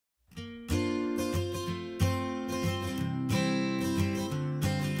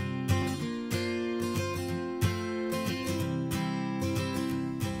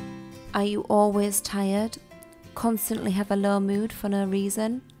Are you always tired? Constantly have a low mood for no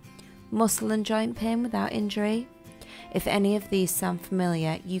reason? Muscle and joint pain without injury? If any of these sound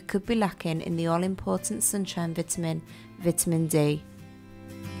familiar, you could be lacking in the all-important sunshine vitamin, vitamin D.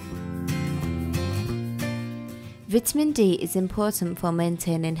 Vitamin D is important for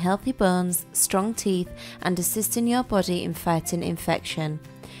maintaining healthy bones, strong teeth, and assisting your body in fighting infection.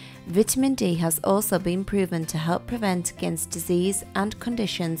 Vitamin D has also been proven to help prevent against disease and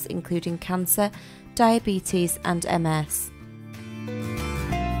conditions including cancer, diabetes, and MS.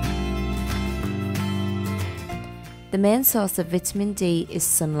 The main source of vitamin D is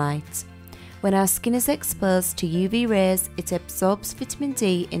sunlight. When our skin is exposed to UV rays, it absorbs vitamin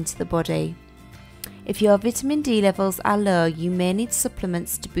D into the body. If your vitamin D levels are low, you may need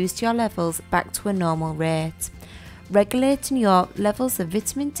supplements to boost your levels back to a normal rate. Regulating your levels of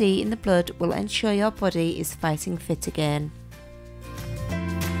vitamin D in the blood will ensure your body is fighting fit again.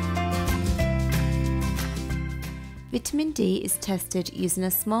 Vitamin D is tested using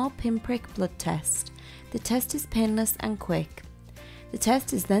a small pinprick blood test. The test is painless and quick. The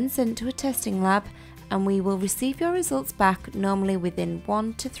test is then sent to a testing lab and we will receive your results back normally within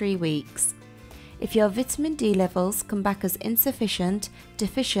 1 to 3 weeks. If your vitamin D levels come back as insufficient,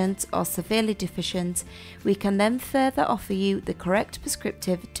 deficient, or severely deficient, we can then further offer you the correct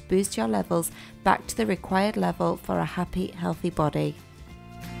prescriptive to boost your levels back to the required level for a happy, healthy body.